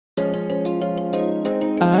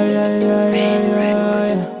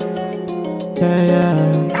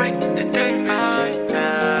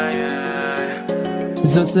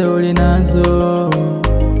zose uli nazo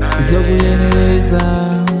zokuyeneleza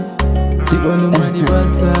chikondi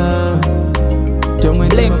umanipasa chomwe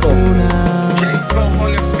ndimafuna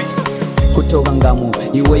kutoka ngamu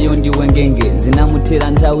iweyo ndiwe ngenge zinamutera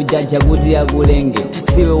nthawi jaja kuti akulenge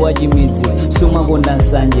siwe wachimidzi sumakonda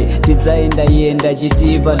nsanje tidzayenda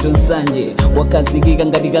chitipa tunsanje wakazikika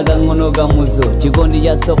ngati kakang'ono kamuzo chikondi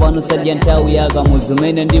chatsopano sadya nthawi yakamuzo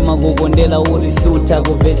mene ndimakukondera uli sutha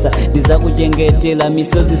kumvetsa ndizakuchengetera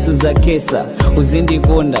misozi suzakesa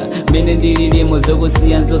uzindikonda mene ndililimo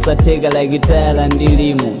zokusiya nzosatheka like tayala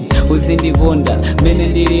ndilimo uzindikonda mene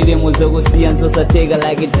ndililimo zokusiya nzosatheka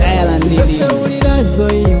like tayala ndilimo zose ulinazo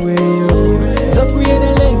iweyo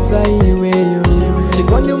zokuyeneleza iweyo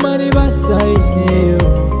chikondi umanipasa ineyo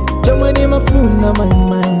chomwe ndimafuna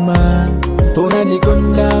mama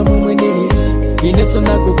unandikonda momwe ndilili ineso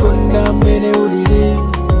nakukonda mmene ulili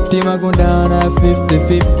timakondana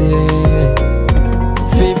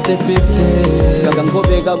 50-50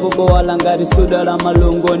 kakangope kakukowala ngati suda la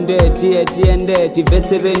malungo ndetiye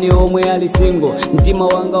timvetsepeni omwe ali singo mtima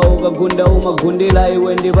wanga ukagunda umagundira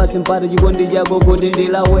iwe ndipasi mpata chikondi chako kuti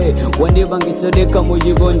ndilawe wandipangisodeka mu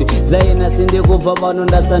chikondi zayena sindikubva pano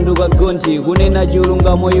ndasanduka gonti kunena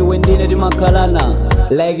chilungamo iwe ndine timakhalana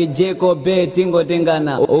like Jacob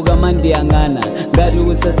tingotengana ukamandiyang'ana ngati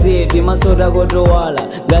usasiye timasota kotowala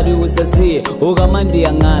ngati usasiye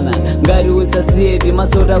ukamandiyang'ana ngati usasiye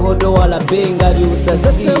timasota kotowala be ngati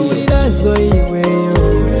usasiye zose ulinazo iweyo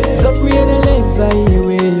zokuyeneleza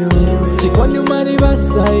iweyo chikondi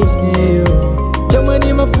umanipasa ineyo chomwe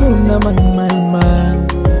ndimafuna mama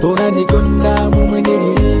unandikonda momwe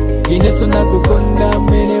ndilili ineso nakukonda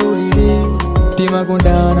mmene ulili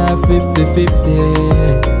timakondana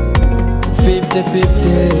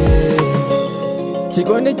 50-50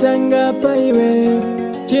 chikondi changa pa iwe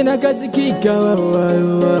chinakazikika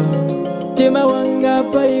wawawa tima wanga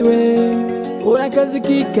pa iwe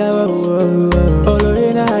unakazikika wawawa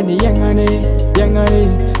oloena ni yangane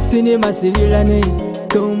sinimasililane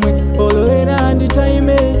komwe oloena ndi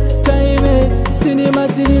taime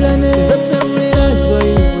sinimasililane zose ulinazo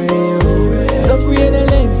iweyo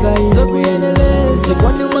zokuyeneleza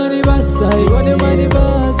chikondi umanipasa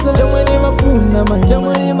chomwe ndimafuna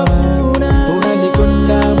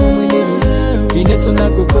unandikonda momwe ndilili ineso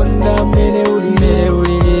nakukonda mmene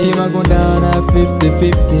ulili timakondana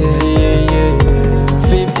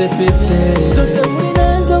 50-50 zose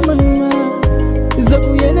ulinazo mama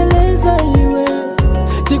zokuyeneleza iwe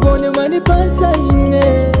chikondi umanipasa ine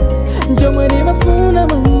chomwe ndimafuna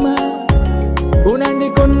mama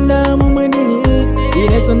unandikonda momwe ndilili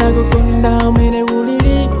ineso nakukonda mmene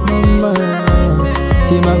ulili mama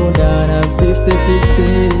timakondana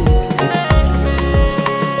 50-50